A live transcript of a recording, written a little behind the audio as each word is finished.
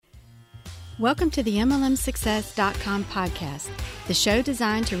Welcome to the MLMsuccess.com podcast, the show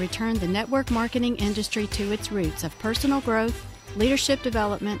designed to return the network marketing industry to its roots of personal growth, leadership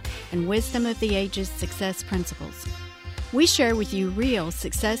development, and wisdom of the ages success principles. We share with you real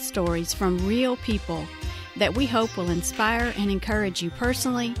success stories from real people that we hope will inspire and encourage you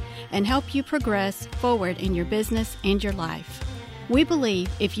personally and help you progress forward in your business and your life. We believe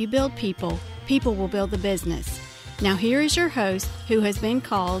if you build people, people will build the business. Now here is your host, who has been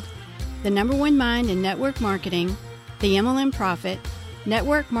called the number one mind in network marketing, the MLM Prophet,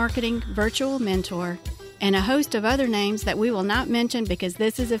 network marketing virtual mentor, and a host of other names that we will not mention because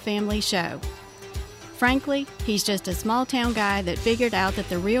this is a family show. Frankly, he's just a small town guy that figured out that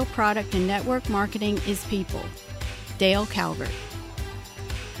the real product in network marketing is people. Dale Calvert.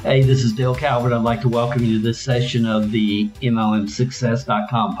 Hey, this is Dale Calvert. I'd like to welcome you to this session of the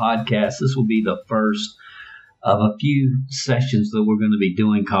MLMsuccess.com podcast. This will be the first of a few sessions that we're going to be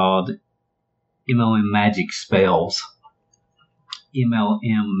doing called MLM Magic Spells.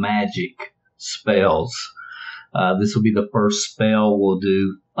 MLM Magic Spells. This will be the first spell. We'll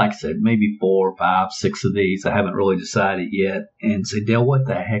do, like I said, maybe 4, 5, 6 of these. I haven't really decided yet. And say, Dale, what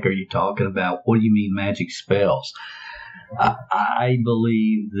the heck are you talking about? What do you mean magic spells? I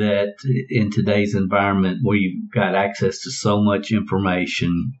believe that in today's environment, where you've got access to so much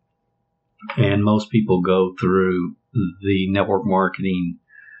information, and most people go through the network marketing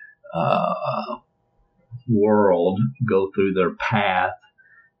world, go through their path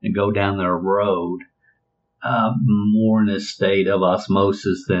and go down their road more in a state of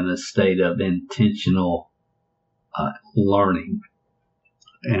osmosis than a state of intentional learning.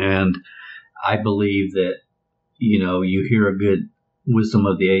 And I believe that, you hear a good wisdom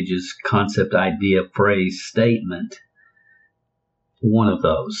of the ages concept, idea, phrase, statement. One of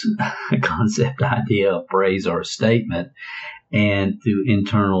those, a concept, idea, a phrase, or a statement, and through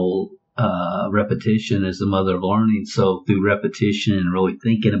internal repetition is the mother of learning. So through repetition and really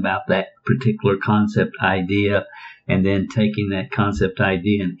thinking about that particular concept, idea, and then taking that concept,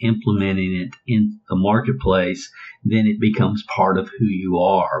 idea, and implementing it in the marketplace, then it becomes part of who you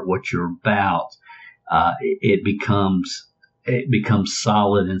are, what you're about. It becomes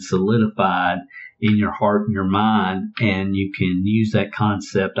solid and solidified in your heart and your mind, and you can use that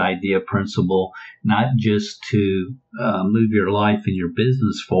concept, idea, principle, not just to move your life and your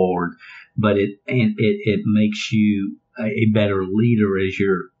business forward, but it makes you a better leader as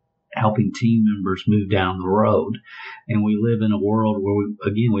you're helping team members move down the road. And we live in a world where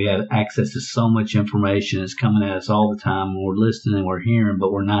we have access to so much information. It's coming at us all the time. We're listening and we're hearing,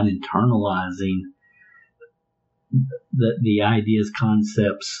 but we're not internalizing the ideas,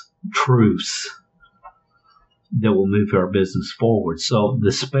 concepts, truths that will move our business forward. So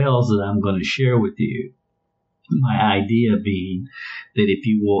the spells that I'm going to share with you, my idea being that if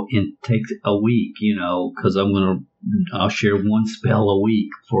you will take a week, because I'll share one spell a week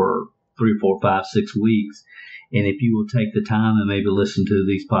for 3, 4, 5, 6 weeks. And if you will take the time and maybe listen to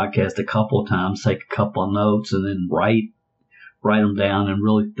these podcasts a couple of times, take a couple of notes, and then write them down and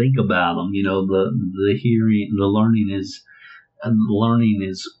really think about them. The hearing, the learning is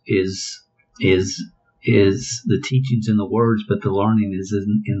the teachings in the words, but the learning is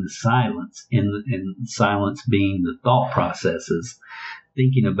in the silence, in silence being the thought processes,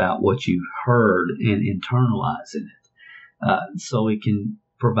 thinking about what you've heard and internalizing it, so it can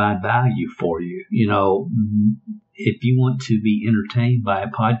provide value for you. If you want to be entertained by a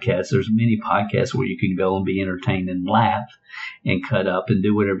podcast, there's many podcasts where you can go and be entertained and laugh and cut up and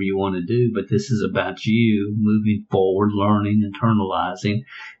do whatever you want to do. But this is about you moving forward, learning, internalizing,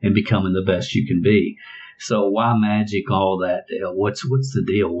 and becoming the best you can be. So why magic? All that, Dale? What's the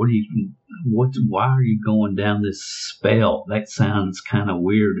deal? Why are you going down this spell? That sounds kind of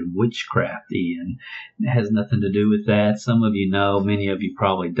weird and witchcrafty, and it has nothing to do with that. Some of you know, many of you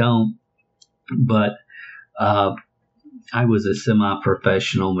probably don't. But I was a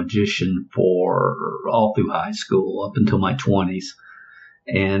semi-professional magician for all through high school up until my 20s,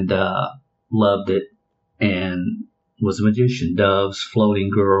 and loved it, and was a magician. Doves, floating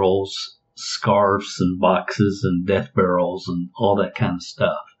girls, scarves and boxes and death barrels and all that kind of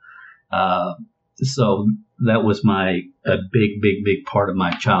stuff. So that was a big part of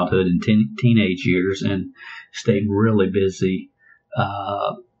my childhood and teenage years, and stayed really busy.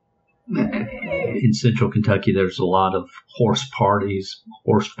 In central Kentucky, there's a lot of horse parties,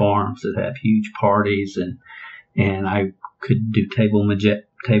 horse farms that have huge parties, and I could do table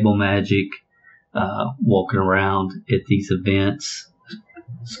magic, walking around at these events.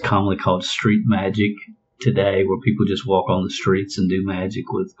 It's commonly called street magic today, where people just walk on the streets and do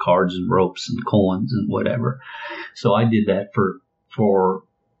magic with cards and ropes and coins and whatever. So I did that for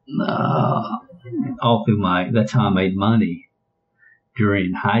all through that's how I made money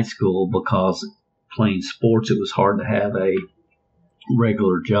during high school, because playing sports, it was hard to have a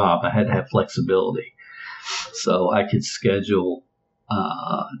regular job. I had to have flexibility. So I could schedule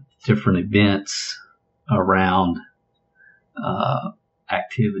different events around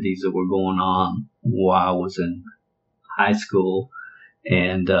activities that were going on while I was in high school.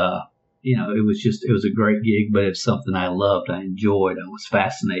 And, it was a great gig, but it's something I loved. I enjoyed. I was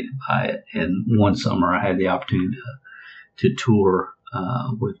fascinated by it. And one summer I had the opportunity to tour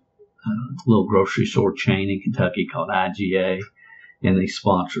with a little grocery store chain in Kentucky called IGA. And they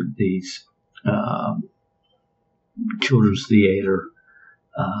sponsored these children's theater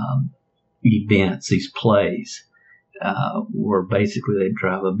events, these plays, where basically they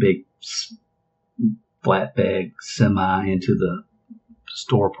drive a big flatbed semi into the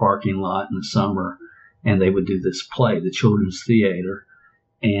store parking lot in the summer, and they would do this play, the children's theater,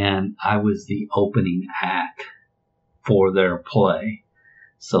 and I was the opening act for their play.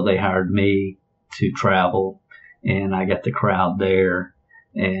 So they hired me to travel, and I got the crowd there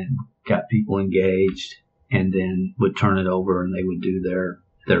and got people engaged, and then would turn it over and they would do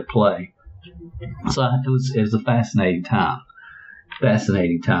their play. So it was a fascinating time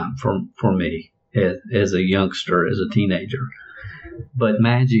for me as a youngster, as a teenager. But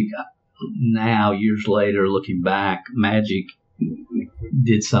magic now, years later, looking back, magic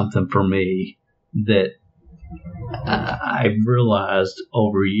did something for me that I've realized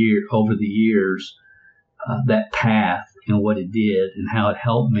over the years, that path and what it did and how it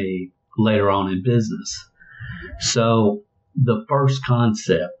helped me later on in business. So the first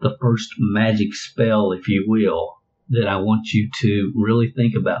concept, the first magic spell, if you will, that I want you to really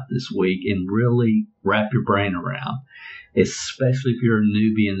think about this week and really wrap your brain around, especially if you're a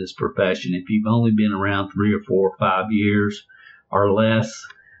newbie in this profession, if you've only been around 3 or 4 or 5 years or less,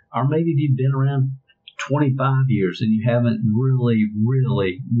 or maybe if you've been around 25 years and you haven't really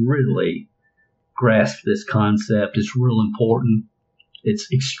grasped this concept. It's real important. It's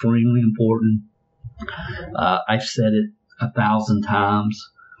extremely important. I've said it 1,000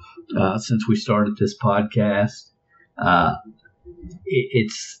 times since we started this podcast.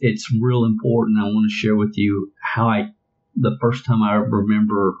 It's real important. I want to share with you how the first time I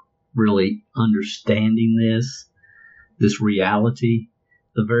remember really understanding this reality,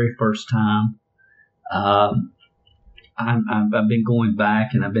 the very first time. I've been going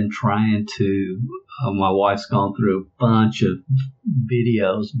back and I've been trying to, my wife's gone through a bunch of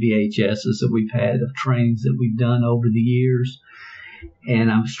videos, VHSs that we've had of trainings that we've done over the years.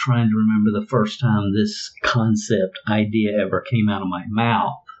 And I was trying to remember the first time this concept idea ever came out of my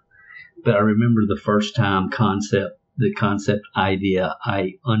mouth. But I remember the first time the concept idea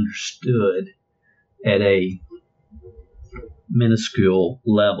I understood at a minuscule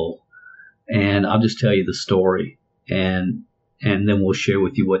level. And I'll just tell you the story, and then we'll share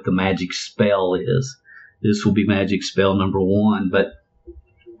with you what the magic spell is. This will be magic spell number 1. But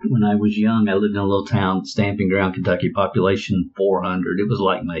when I was young, I lived in a little town, Stamping Ground, Kentucky, population 400. It was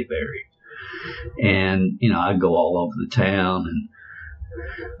like Mayberry. And, I'd go all over the town and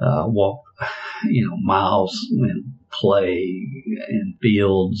walk, miles and play in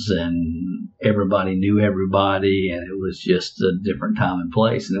fields, and everybody knew everybody, and it was just a different time and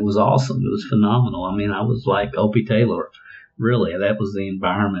place, and it was awesome. It was phenomenal. I mean, I was like Opie Taylor, really. That was the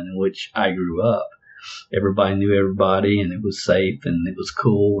environment in which I grew up. Everybody knew everybody, and it was safe, and it was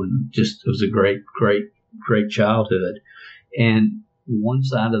cool, and just it was a great childhood. And one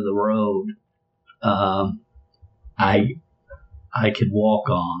side of the road, I could walk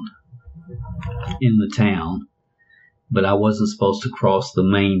on in the town, but I wasn't supposed to cross the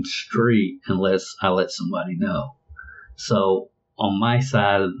main street unless I let somebody know. So on my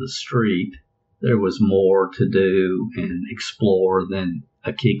side of the street, there was more to do and explore than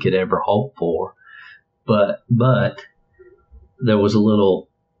a kid could ever hope for. But there was a little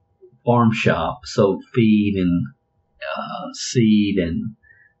farm shop, sold feed and seed and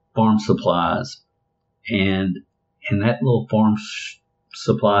farm supplies. And in that little farm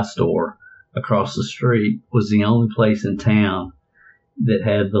supply store across the street was the only place in town that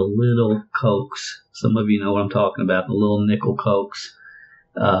had the little Cokes. Some of you know what I'm talking about, the little nickel Cokes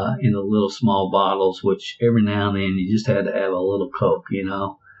in the little small bottles, which every now and then you just had to have a little Coke,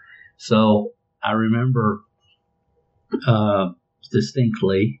 So I remember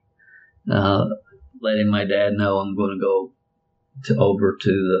distinctly letting my dad know I'm going to go over to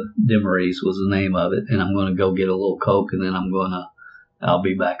the Demarie's was the name of it, and I'm going to go get a little Coke, and then I'll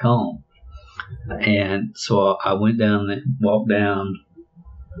be back home. And so I went down and walked down.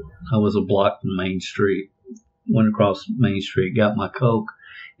 I was a block from Main Street, went across Main Street, got my Coke,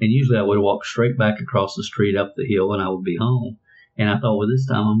 And usually I would walk straight back across the street up the hill and I would be home. And I thought, well, this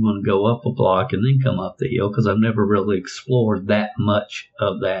time I'm going to go up a block and then come up the hill because I've never really explored that much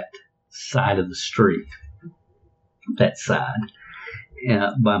of that side of the street, that side,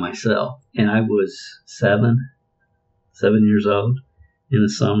 by myself. And I was 7 years old in the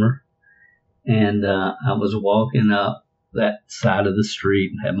summer. And I was walking up that side of the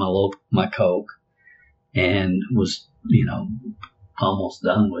street and had my Coke and was, almost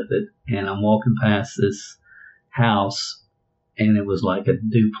done with it. And I'm walking past this house. And it was like a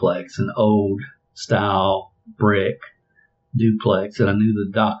duplex, an old style brick duplex. And I knew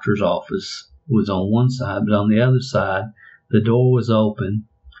the doctor's office was on one side, but on the other side, the door was open.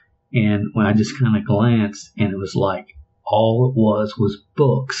 And when I just kind of glanced, and it was like all it was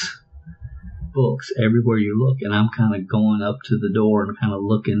books everywhere you look. And I'm kind of going up to the door and kind of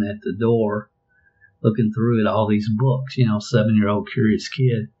looking at the door, looking through at all these books, 7-year-old curious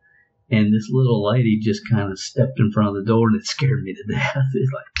kid. And this little lady just kind of stepped in front of the door, and it scared me to death.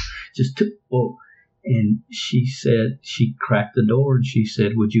 It's like, whoa. And she said, she cracked the door, and she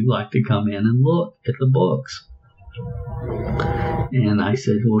said, would you like to come in and look at the books? And I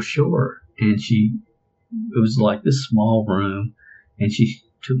said, well, sure. And it was like this small room, and she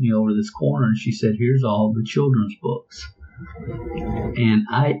took me over to this corner, and she said, here's all the children's books. And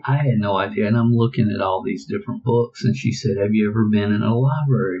I had no idea, and I'm looking at all these different books, and she said, have you ever been in a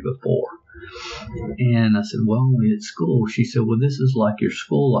library before? And I said, well, only at school. She said, well, this is like your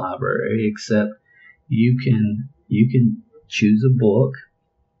school library, except you can choose a book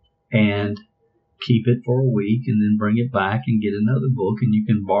and keep it for a week and then bring it back and get another book, and you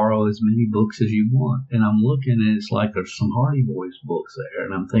can borrow as many books as you want. And I'm looking, and it's like there's some Hardy Boys books there,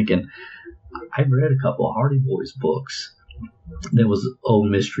 and I'm thinking, I've read a couple of Hardy Boys books. There was old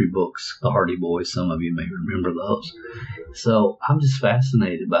mystery books, the Hardy Boys. Some of you may remember those. So I'm just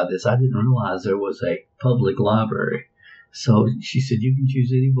fascinated by this. I didn't realize there was a public library. So she said, you can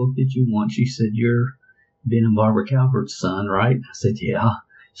choose any book that you want. She said, you're Ben and Barbara Calvert's son, right? I said, yeah.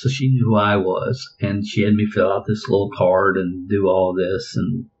 So she knew who I was, and she had me fill out this little card and do all this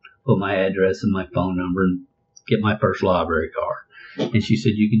and put my address and my phone number and get my first library card. And she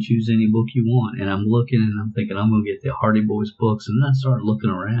said, you can choose any book you want. And I'm looking, and I'm thinking, I'm going to get the Hardy Boys books. And then I started looking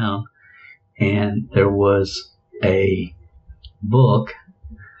around, and there was a book.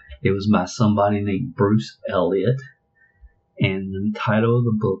 It was by somebody named Bruce Elliott. And the title of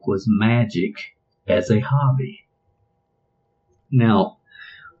the book was Magic as a Hobby. Now,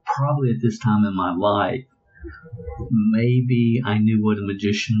 probably at this time in my life, maybe I knew what a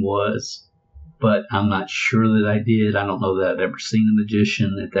magician was, but I'm not sure that I did. I don't know that I'd ever seen a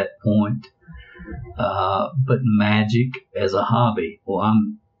magician at that point. But magic as a hobby. Well,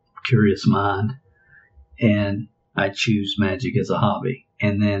 I'm a curious mind, and I choose magic as a hobby.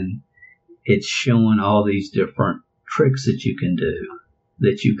 And then it's showing all these different tricks that you can do,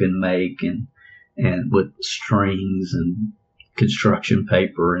 that you can make, and with strings and construction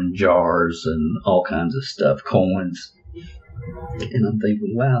paper and jars and all kinds of stuff, coins. And I'm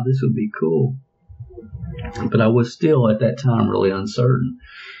thinking, wow, this would be cool. But I was still at that time really uncertain.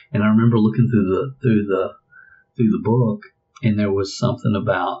 And I remember looking through the book, and there was something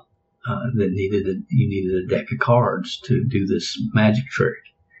about that you needed a deck of cards to do this magic trick.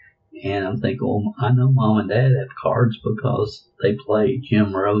 And I'm thinking, well, I know Mom and Dad have cards because they play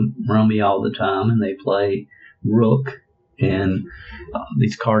Jim Rummy all the time, and they play Rook and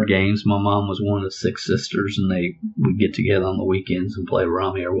these card games. My mom was one of 6 sisters, and they would get together on the weekends and play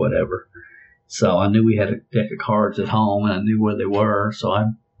Rummy or whatever. So I knew we had a deck of cards at home, and I knew where they were. So I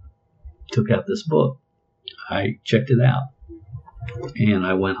took out this book. I checked it out, and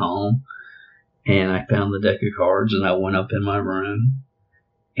I went home, and I found the deck of cards, and I went up in my room,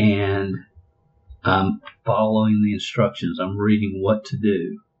 and I'm following the instructions. I'm reading what to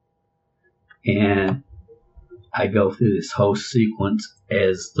do, and I go through this whole sequence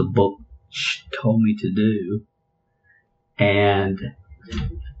as the book told me to do, and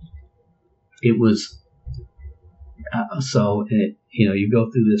it was you go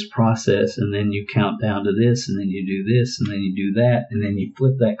through this process, and then you count down to this, and then you do this, and then you do that, and then you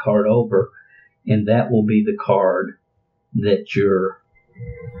flip that card over, and that will be the card that your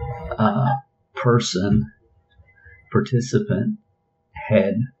participant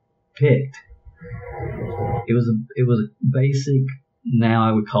had picked. It was a basic, now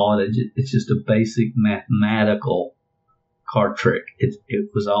I would call it, it's just a basic mathematical card trick.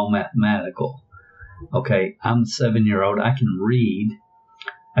 It was all mathematical. Okay, I'm a 7-year-old. I can read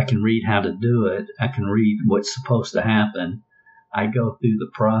how to do it. I can read what's supposed to happen. I go through the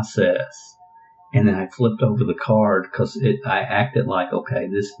process, And then I flipped over the card because I acted like, okay,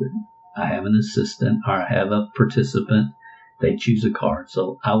 I have an assistant or I have a participant. They choose a card.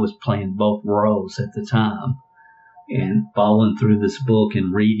 So I was playing both roles at the time and following through this book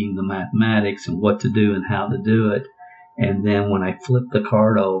and reading the mathematics and what to do and how to do it. And then when I flipped the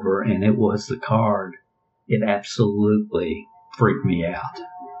card over and it was the card, it absolutely freaked me out.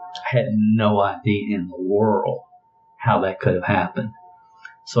 I had no idea in the world how that could have happened.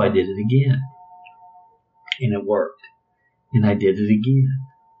 So I did it again. And it worked. And I did it again.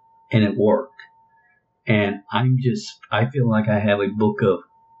 And it worked. And I feel like I have a book of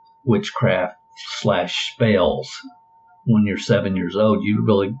witchcraft / spells. When you're 7 years old, you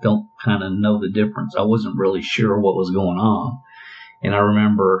really don't kind of know the difference. I wasn't really sure what was going on. And I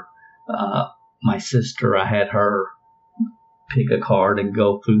remember my sister, I had her pick a card and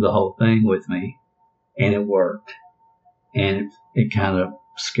go through the whole thing with me. And it worked. And it kind of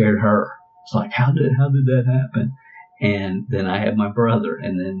scared her. It's like, how did that happen? And then I had my brother,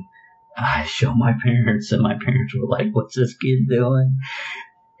 and then I showed my parents, and my parents were like, what's this kid doing?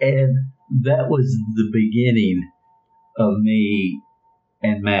 And that was the beginning of me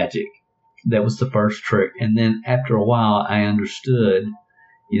and magic. That was the first trick. And then after a while, I understood,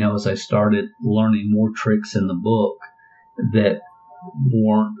 as I started learning more tricks in the book that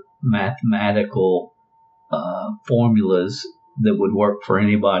weren't mathematical formulas that would work for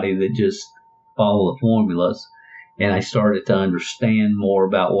anybody that just follow the formulas. And I started to understand more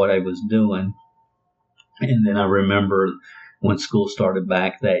about what I was doing. And then I remember when school started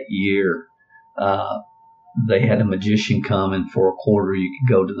back that year, they had a magician come, and for a quarter you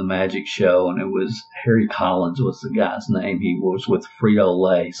could go to the magic show, and it was Harry Collins was the guy's name. He was with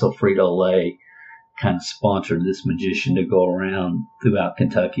Frito-Lay. So Frito-Lay kind of sponsored this magician to go around throughout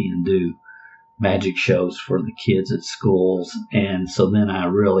Kentucky and do magic shows for the kids at schools. And so then I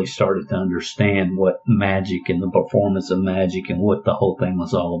really started to understand what magic and the performance of magic and what the whole thing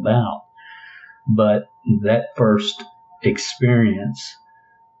was all about. But that first experience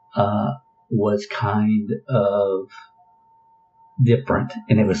was kind of different.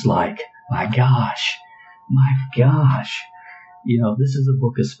 And it was like, my gosh, this is a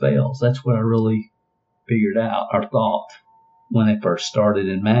book of spells. That's what I really figured out or thought when I first started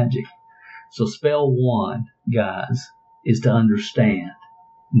in magic. So spell one, guys, is to understand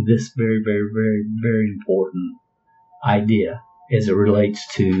this very, very, very, very important idea as it relates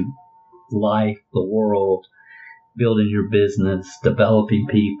to life, the world, building your business, developing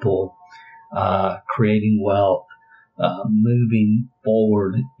people, creating wealth, moving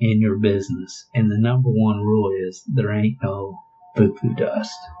forward in your business. And the number one rule is there ain't no foo-foo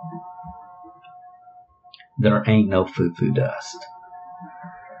dust. There ain't no foo-foo dust.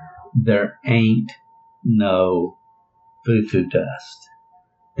 There ain't no foo-foo dust.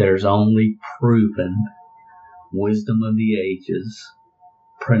 There's only proven wisdom of the ages,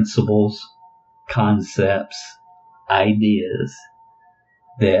 principles, concepts, ideas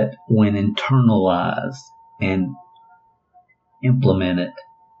that when internalized and implemented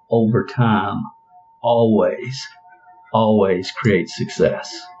over time, always create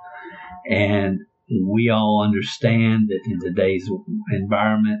success. And we all understand that in today's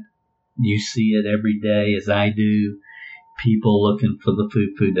environment, you see it every day as I do, people looking for the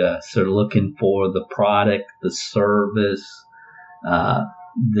foo-foo dust. They're looking for the product, the service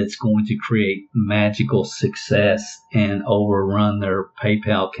that's going to create magical success and overrun their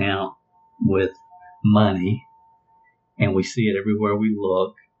PayPal account with money. And we see it everywhere we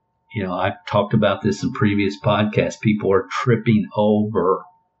look. I've talked about this in previous podcasts. People are tripping over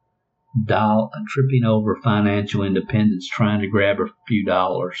financial independence, trying to grab a few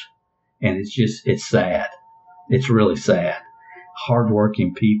dollars. And it's sad. It's really sad.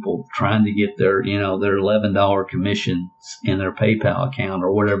 Hardworking people trying to get their $11 commissions in their PayPal account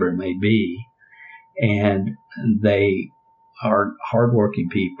or whatever it may be. And they are hardworking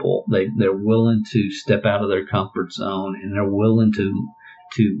people. They're willing to step out of their comfort zone, and they're willing to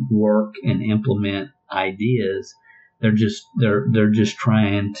work and implement ideas. They're just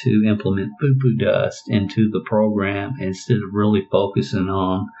trying to implement foo-foo dust into the program instead of really focusing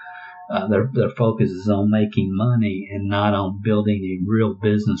on their focus is on making money and not on building a real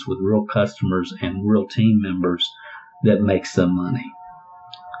business with real customers and real team members that makes them money.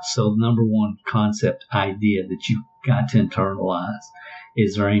 So number one concept idea that you've got to internalize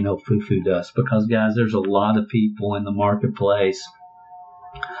is there ain't no foo-foo dust. Because guys, there's a lot of people in the marketplace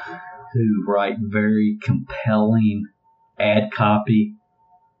who write very compelling ad copy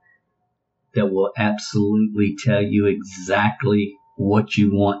that will absolutely tell you exactly what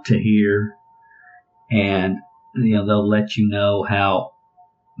you want to hear. And they'll let you know how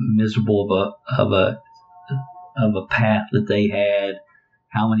miserable of a path that they had,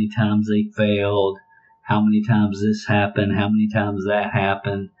 how many times they failed, how many times this happened, how many times that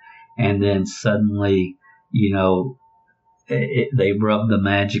happened, and then suddenly, they rubbed the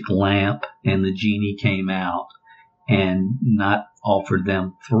magic lamp and the genie came out and not offered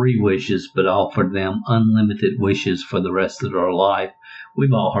them 3 wishes, but offered them unlimited wishes for the rest of their life.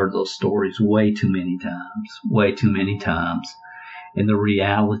 We've all heard those stories way too many times. And the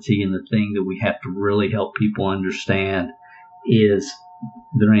reality and the thing that we have to really help people understand is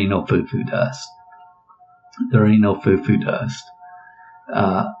there ain't no foo-foo dust. There ain't no foo-foo dust.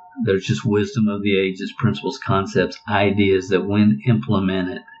 There's just wisdom of the ages, principles, concepts, ideas that when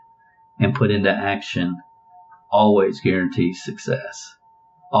implemented and put into action always guarantees success.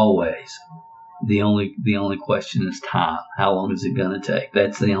 Always. The only question is time. How long is it going to take?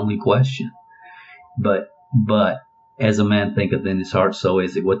 That's the only question. But as a man thinketh in his heart, so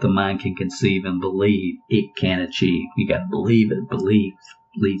is it. What the mind can conceive and believe, it can achieve. You got to believe it. Belief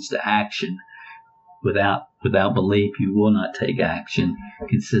leads to action. Without belief, you will not take action.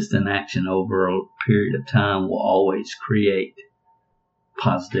 Consistent action over a period of time will always create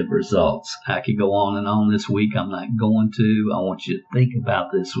positive results. I could go on and on this week. I'm not going to. I want you to think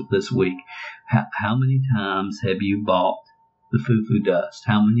about this week. How many times have you bought the foo-foo dust?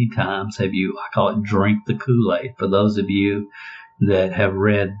 How many times have you, I call it drink the Kool-Aid, for those of you that have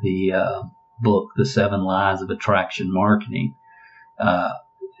read the book, The 7 Lies of Attraction Marketing,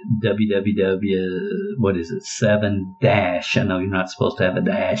 www, 7 I know you're not supposed to have a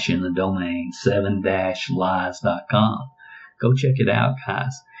dash in the domain, 7-lies.com. Go check it out,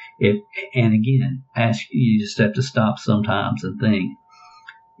 guys. And again, you just have to stop sometimes and think,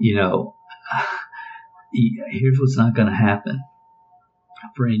 here's what's not going to happen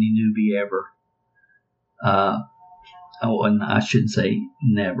for any newbie ever. And I shouldn't say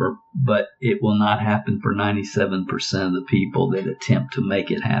never, but it will not happen for 97% of the people that attempt to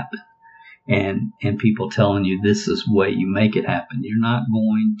make it happen. And people telling you this is the way you make it happen. You're not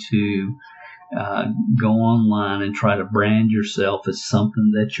going to go online and try to brand yourself as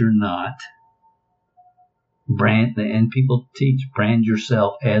something that you're not. And people teach, brand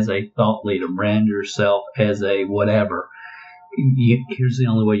yourself as a thought leader, brand yourself as a whatever. Here's the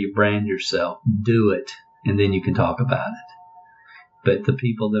only way you brand yourself. Do it, and then you can talk about it. But the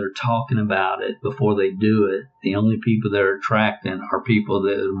people that are talking about it before they do it, the only people that are attracting are people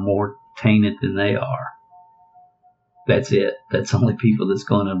that are more tainted than they are. That's it. That's the only people that's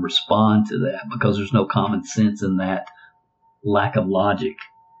going to respond to that, because there's no common sense in that lack of logic.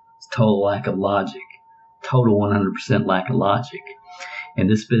 It's total lack of logic. Total 100% lack of logic. And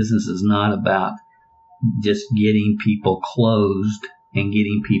this business is not about just getting people closed and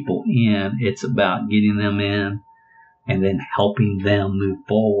getting people in. It's about getting them in and then helping them move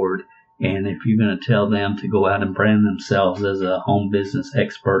forward. And if you're going to tell them to go out and brand themselves as a home business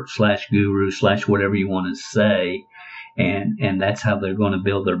expert / guru / whatever you want to say, and that's how they're going to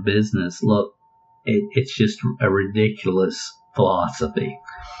build their business, look, it's just a ridiculous philosophy.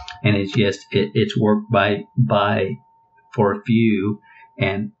 And it's worked by for a few,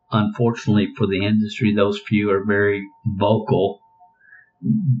 and unfortunately for the industry, those few are very vocal.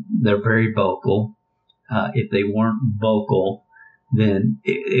 They're very vocal. If they weren't vocal, then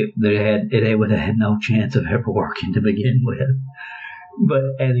it would have had no chance of ever working to begin with.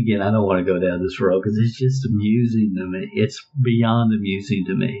 And again, I don't want to go down this road because it's just amusing to me. It's beyond amusing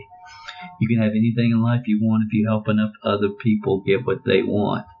to me. You can have anything in life you want if you help enough other people get what they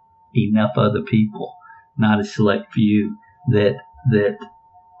want. Enough other people, not a select few that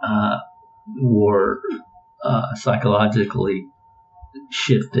were psychologically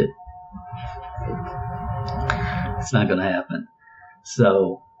shifted. It's not going to happen.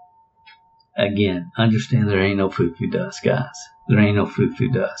 So, again, understand there ain't no foo-foo dust, guys. There ain't no foo-foo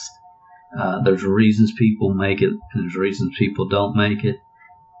dust. There's reasons people make it, and there's reasons people don't make it.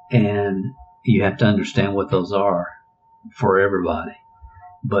 And you have to understand what those are for everybody.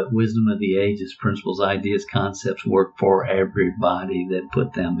 But wisdom of the ages, principles, ideas, concepts work for everybody that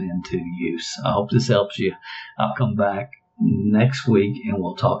put them into use. I hope this helps you. I'll come back next week and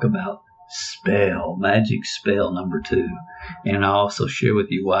we'll talk about magic spell number 2. And I'll also share with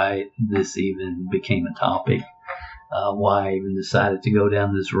you why this even became a topic, why I even decided to go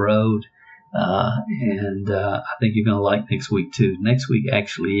down this road. And I think you're going to like next week too. Next week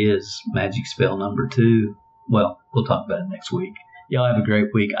actually is magic spell number 2. Well, we'll talk about it next week. Y'all have a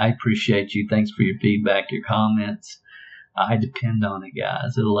great week. I appreciate you. Thanks for your feedback, your comments. I depend on it,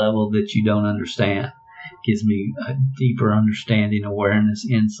 guys, at a level that you don't understand. It gives me a deeper understanding, awareness,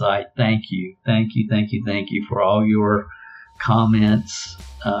 insight. Thank you. Thank you, thank you, thank you for all your comments,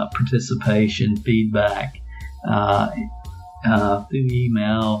 participation, feedback through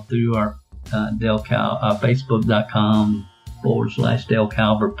email, through our Facebook.com/Dale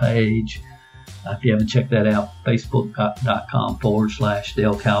Calvert page. If you haven't checked that out,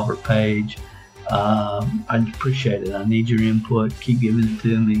 Facebook.com/Dale Calvert page. I'd appreciate it. I need your input. Keep giving it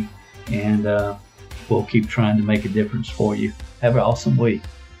to me, and we'll keep trying to make a difference for you. Have an awesome week.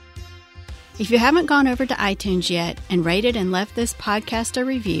 If you haven't gone over to iTunes yet and rated and left this podcast a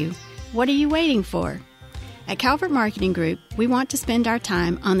review, what are you waiting for? At Calvert Marketing Group, we want to spend our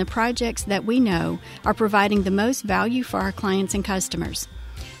time on the projects that we know are providing the most value for our clients and customers.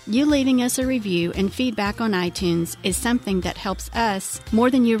 You leaving us a review and feedback on iTunes is something that helps us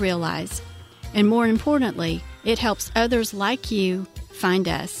more than you realize. And more importantly, it helps others like you find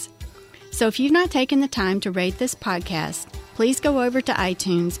us. So if you've not taken the time to rate this podcast, please go over to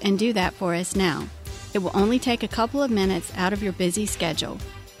iTunes and do that for us now. It will only take a couple of minutes out of your busy schedule.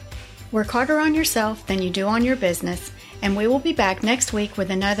 Work harder on yourself than you do on your business, and we will be back next week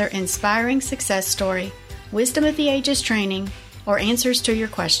with another inspiring success story, wisdom of the ages training, or answers to your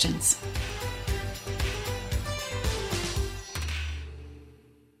questions.